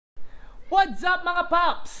What's up mga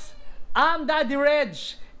paps? I'm Daddy Reg.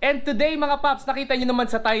 And today mga paps, nakita nyo naman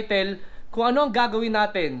sa title kung ano ang gagawin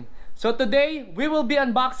natin. So today, we will be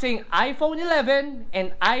unboxing iPhone 11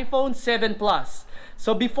 and iPhone 7 Plus.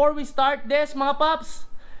 So before we start this mga paps,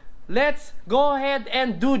 let's go ahead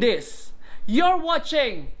and do this. You're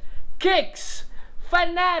watching Kicks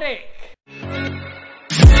Fanatic.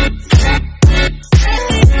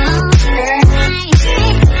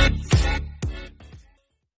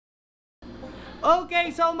 Okay,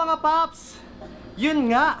 so mga paps, yun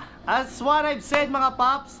nga, as what I've said mga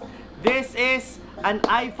paps, this is an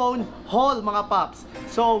iPhone haul mga paps.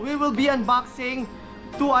 So we will be unboxing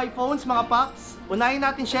two iPhones mga paps. Unahin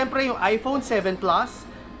natin syempre yung iPhone 7 Plus.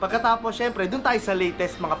 Pagkatapos syempre dun tayo sa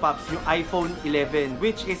latest mga paps, yung iPhone 11,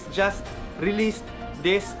 which is just released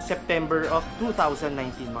this September of 2019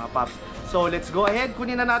 mga paps. So let's go ahead,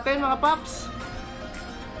 kunin na natin mga paps.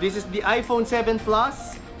 This is the iPhone 7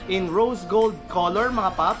 Plus in rose gold color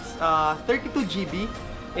mga paps, 32GB,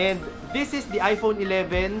 and this is the iPhone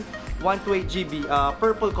 11 128GB,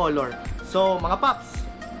 purple color. So mga paps,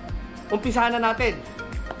 umpisahan na natin,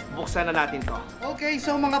 buksan na natin to. Okay,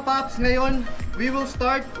 so mga paps, ngayon we will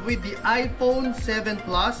start with the iPhone 7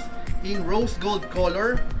 Plus in rose gold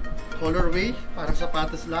colorway, parang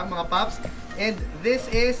sapatos lang mga paps, and this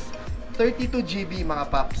is 32GB mga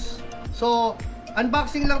paps. So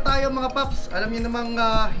unboxing lang tayo mga paps. Alam niyo namang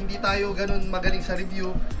hindi tayo ganun magaling sa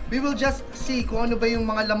review. We will just see kung ano ba yung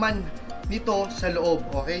mga laman nito sa loob.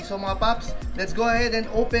 Okay, so mga paps, let's go ahead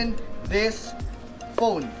and open this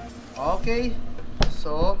phone. Okay,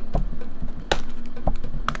 so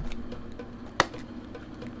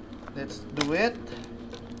let's do it.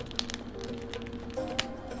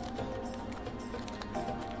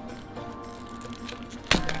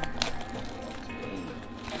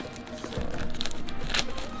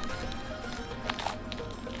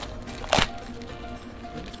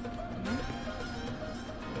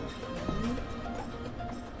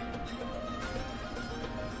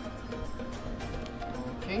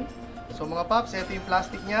 So mga paps, ito yung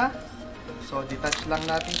plastic niya. So detach lang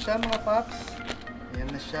natin siya mga paps.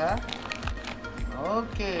 Ayan na siya.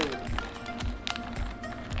 Okay.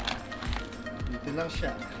 Dito lang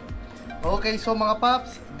siya. Okay, so mga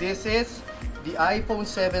paps, this is the iPhone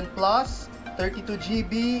 7 Plus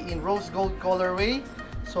 32GB in rose gold colorway.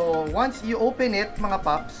 So once you open it mga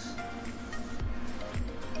paps,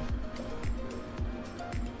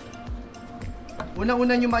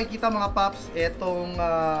 unang-una nyo makikita mga paps, etong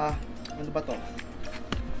ano ba to?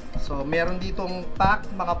 So meron ditong pack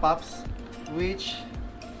mga paps, which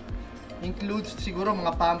includes siguro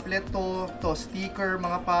mga pamphlet to sticker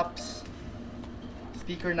mga paps,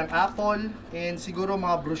 sticker ng Apple, and siguro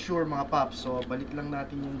mga brochure mga paps. So balik lang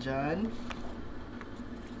natin yun dyan.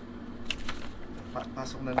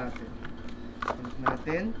 Pasok na natin. Balik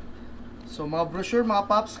natin. So mga brochure mga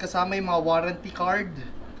paps, kasama yung mga warranty card.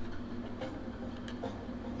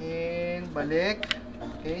 And balik.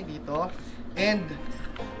 Okay, dito. And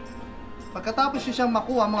pagkatapos nyo siyang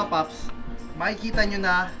makuha mga paps, makikita nyo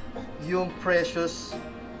na yung precious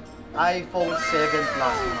iPhone 7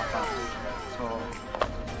 Plus mga paps. So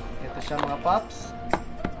ito siya mga paps,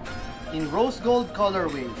 in rose gold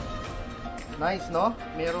colorway. Nice, no?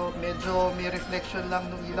 Medyo may reflection lang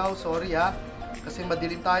ng ilaw. Sorry kasi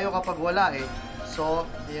madilim tayo kapag wala eh. So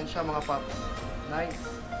ayan siya mga paps. Nice.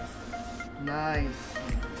 Nice.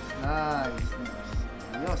 Nice.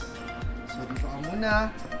 Ayos. So dito ka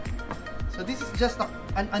muna. So this is just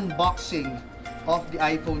an unboxing of the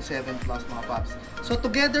iPhone 7 Plus mga paps. So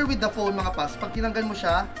together with the phone mga paps, pag tinanggal mo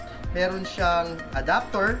siya, meron siyang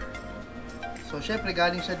adapter. So syempre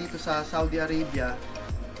galing siya dito sa Saudi Arabia.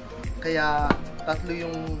 Kaya tatlo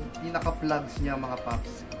yung pinaka-plugs niya mga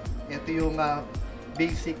paps. Ito yung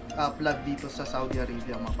basic plug dito sa Saudi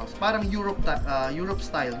Arabia mga paps. Parang Europe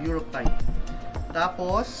style, Europe type.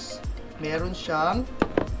 Tapos meron siyang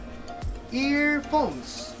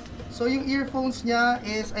earphones. So yung earphones niya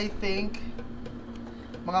is, I think,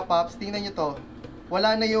 mga paps, tingnan nyo to,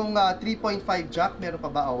 wala na yung 3.5 jack. Meron pa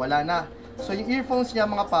ba? Wala na. So yung earphones niya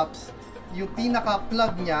mga paps, yung pinaka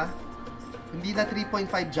plug niya, hindi na 3.5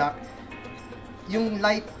 jack, yung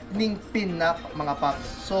lightning pin na mga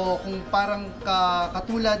paps. So kung parang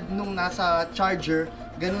katulad nung nasa charger,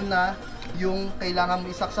 ganun na yung kailangan mo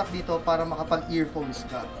isaksak dito para makapag-earphones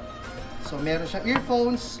ka. So meron siyang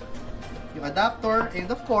earphones, yung adapter, and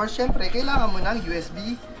of course, syempre, kailangan mo ng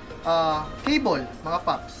USB cable, mga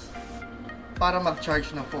paps, para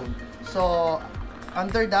mag-charge ng phone. So,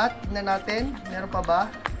 under that, tignan natin, meron pa ba?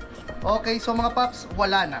 Okay, so mga paps,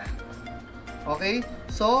 wala na. Okay,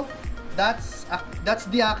 so, that's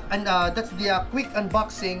the quick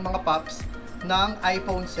unboxing mga paps ng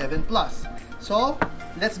iPhone 7 Plus. So,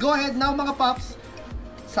 let's go ahead now mga paps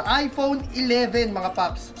sa iPhone 11 mga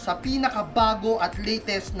paps, sa pinakabago at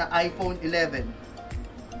latest na iPhone 11.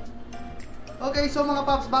 Okay, so mga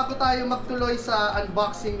paps, bago tayo magtuloy sa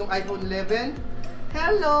unboxing ng iPhone 11,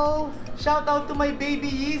 hello! Shout out to my baby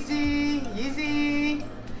Yeezy! Yeezy!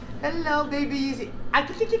 Hello baby Yeezy! Ay,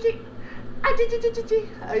 kiki!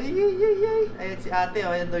 Ay, ayan si ate,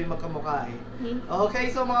 ayan daw yung magkamukha eh. Okay,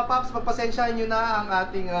 so mga paps, pagpasensyahan nyo na ang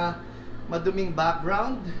ating maduming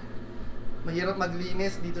background. Mahirap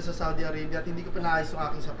maglinis dito sa Saudi Arabia at hindi ko pa naayos yung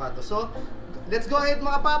aking sapatos. So, let's go ahead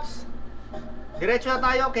mga paps. Diretso na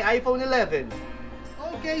tayo kay iPhone 11.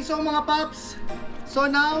 Okay, so mga paps, so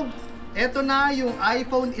now, eto na yung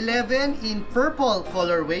iPhone 11 in purple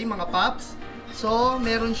colorway mga paps. So,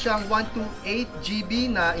 meron siyang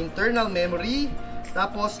 128GB na internal memory,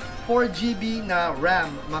 tapos 4GB na RAM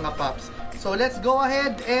mga paps. So, let's go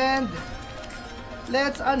ahead and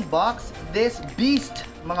let's unbox this beast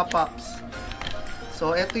mga paps.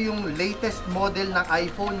 So, ito yung latest model ng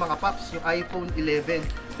iPhone mga paps, yung iPhone 11.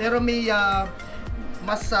 Pero may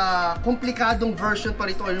mas komplikadong version pa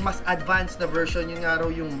rito, or mas advanced na version, yung nga raw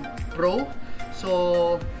yung Pro.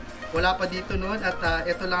 So, wala pa dito noon at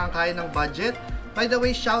ito lang ang kaya ng budget. By the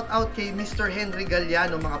way, shout out kay Mr. Henry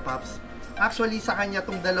Galliano mga paps. Actually, sa kanya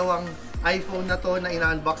tong dalawang iPhone na to na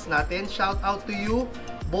ina-unbox natin. Shout out to you,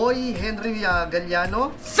 boy Henry Galliano,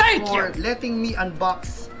 for letting me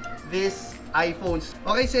unbox this iPhones.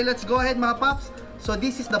 Okay, so let's go ahead mga paps. So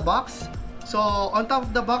this is the box. So on top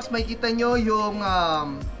of the box, makikita nyo yung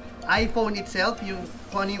iPhone itself, yung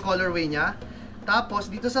kung ano yung colorway nya.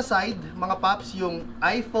 Tapos dito sa side mga paps, yung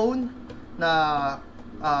iPhone na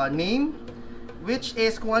name, which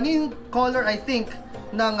is kung ano yung color I think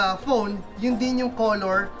ng phone, yun din yung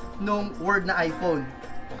color nung word na iPhone.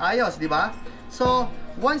 Ayos, di ba? So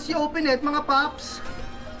once you open it mga paps,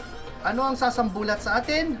 ano ang sasambulat sa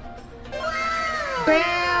atin?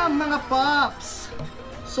 Bam! Mga paps!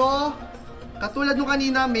 So, katulad nung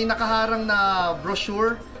kanina, may nakaharang na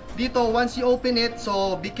brochure. Dito, once you open it,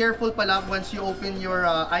 so be careful pala once you open your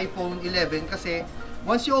iPhone 11 kasi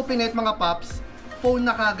once you open it mga paps, phone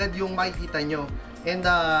na kagad yung makikita nyo. And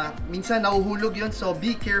minsan nauhulog yun, so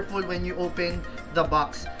be careful when you open the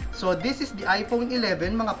box. So, this is the iPhone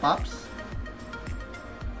 11 mga paps.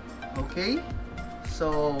 Okay?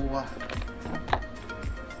 So,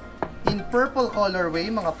 in purple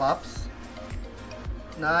colorway mga paps.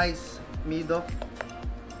 Nice. Made of,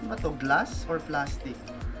 ano ba to, glass or plastic?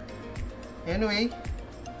 Anyway,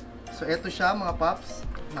 so eto siya mga paps.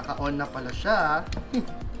 Naka-on na pala siya.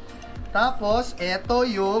 Tapos eto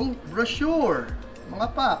yung brochure mga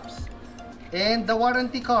paps, and the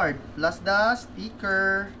warranty card plus the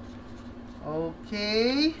sticker.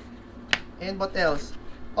 Okay, and what else?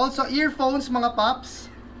 Also earphones mga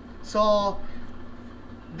paps. So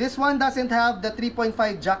this one doesn't have the 3.5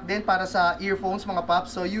 jack din para sa earphones mga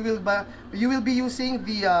paps. So you will be using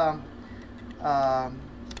the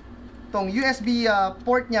tong USB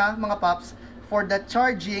port nya mga paps for the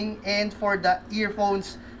charging and for the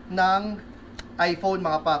earphones ng iPhone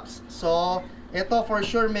mga paps. So ito for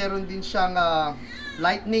sure meron din siyang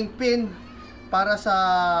lightning pin para sa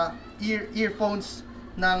earphones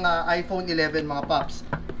ng iPhone 11 mga paps.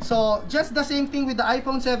 So just the same thing with the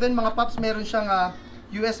iPhone 7 mga paps, meron siyang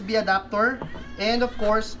USB adapter, and of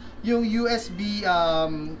course yung USB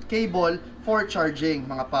cable for charging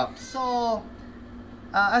mga paps. So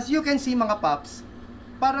as you can see mga paps,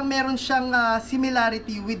 parang meron siyang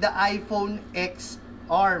similarity with the iPhone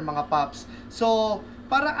XR mga paps. So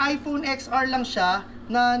parang iPhone XR lang siya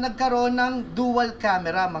na nagkaroon ng dual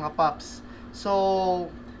camera mga paps.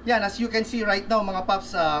 So yan, as you can see right now mga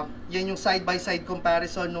paps, yan yung side by side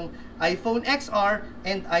comparison ng iPhone XR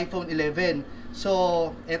and iPhone 11.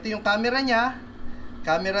 So, ito yung camera niya,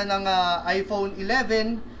 camera ng iPhone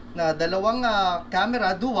 11 na dalawang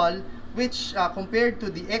camera dual, which compared to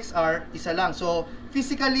the XR, isa lang. So,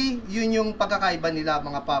 physically, yun yung pagkakaiba nila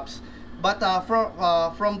mga paps. But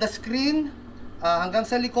from the screen hanggang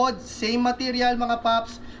sa likod, same material mga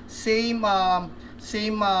paps, same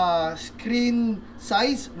screen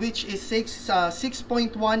size, which is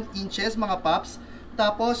 6.1 inches mga paps.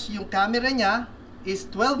 Tapos, yung camera niya is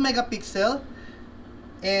 12 megapixel.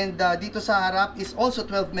 And dito sa harap is also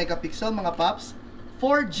 12 megapixel mga paps,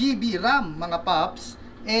 4GB RAM mga paps,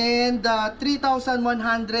 and 3,110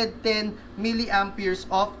 milliamperes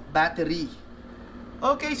of battery.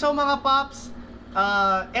 Okay, so mga paps,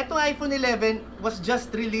 etong iPhone 11 was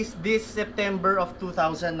just released this September of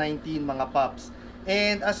 2019 mga paps.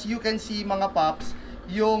 And as you can see mga paps,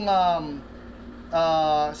 yung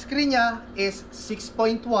screen niya is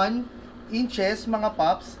 6.1 inches mga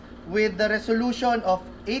paps, with the resolution of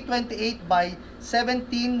 828 by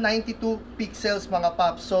 1792 pixels mga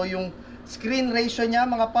paps. So yung screen ratio niya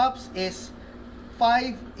mga paps is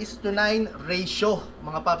 5:9 ratio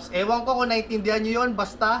mga paps. Ewan ko kung naintindihan nyo yun,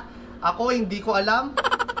 basta ako hindi ko alam,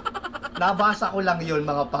 nabasa ko lang yun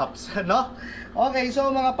mga paps. No? Okay,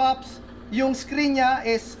 so mga paps, yung screen niya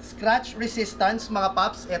is scratch resistance mga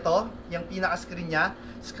paps. Ito, yung pinaka screen niya,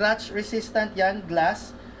 scratch resistant yan,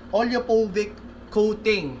 glass, oleophobic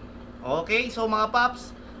coating. Okay, so mga paps,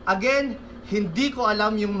 again, hindi ko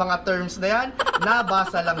alam yung mga terms na yan,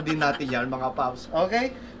 nabasa lang din natin yan mga paps.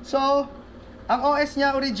 Okay, so ang OS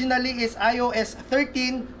niya originally is iOS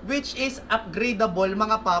 13, which is upgradable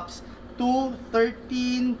mga paps to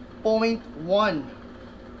 13.1.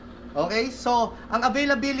 Okay, so ang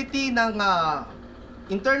availability ng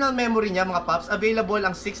internal memory niya mga paps, available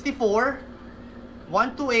ang 64,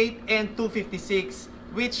 128, and 256,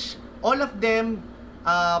 which all of them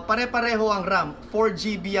pare-pareho ang RAM.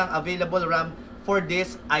 4GB ang available RAM for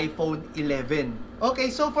this iPhone 11. Okay,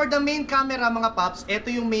 so for the main camera mga paps, ito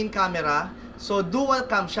yung main camera. So dual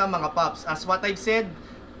cam siya mga paps. As what I've said,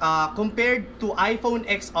 compared to iPhone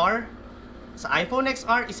XR, sa iPhone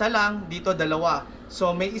XR isa lang, dito dalawa.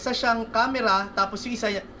 So may isa siyang camera, tapos yung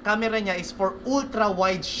isa camera niya is for ultra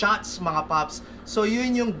wide shots mga paps. So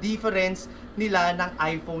yun yung difference nila ng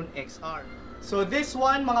iPhone XR. So this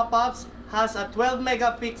one mga paps has a 12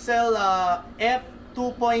 megapixel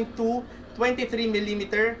f2.2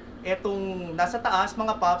 23mm. Etong nasa taas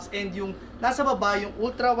mga paps, and yung nasa baba, yung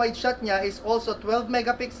ultra wide shot niya is also 12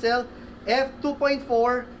 megapixel f2.4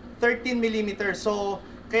 13mm. So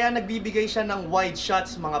kaya nagbibigay siya ng wide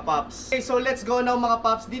shots mga paps. Okay, so let's go now mga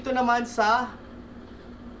paps. Dito naman sa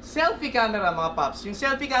selfie camera mga paps. Yung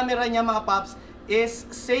selfie camera niya mga paps is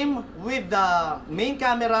same with the main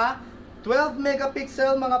camera, 12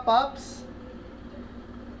 megapixel mga paps,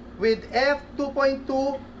 with f2.2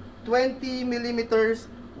 20mm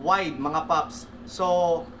wide mga paps.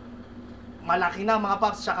 So malaki na mga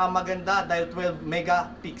paps, tsaka maganda dahil 12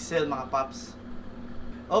 megapixel mga paps.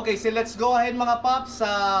 Okay, so let's go ahead mga paps sa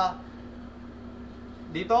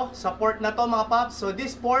dito sa port na to mga paps. So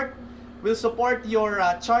this port will support your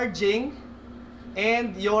charging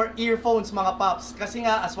and your earphones mga paps. Kasi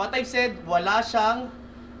nga, as what I've said, wala siyang,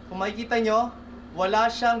 kung makikita nyo, wala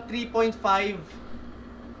siyang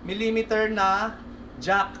 3.5mm na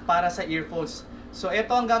jack para sa earphones. So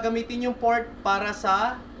ito ang gagamitin yung port para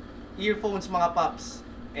sa earphones mga paps.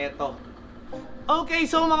 Ito. Okay,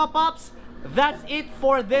 so mga paps, that's it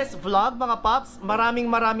for this vlog mga paps.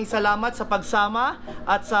 Maraming salamat sa pagsama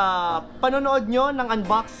at sa panonood nyo ng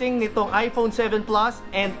unboxing nitong iPhone 7 Plus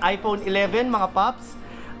and iPhone 11 mga paps.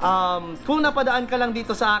 Kung napadaan ka lang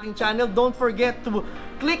dito sa aking channel, don't forget to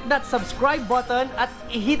click that subscribe button at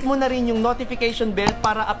i-hit mo na rin yung notification bell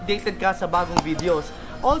para updated ka sa bagong videos.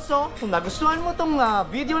 Also, kung nagustuhan mo tong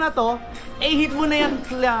video na to, i-hit mo na yan,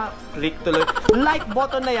 click tuloy, like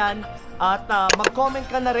button na yan. At mag-comment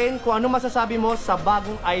ka na rin kung ano masasabi mo sa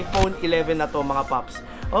bagong iPhone 11 na to mga paps.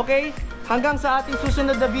 Okay? Hanggang sa ating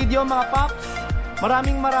susunod na video mga paps.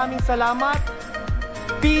 Maraming salamat.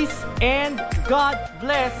 Peace and God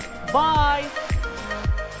bless. Bye!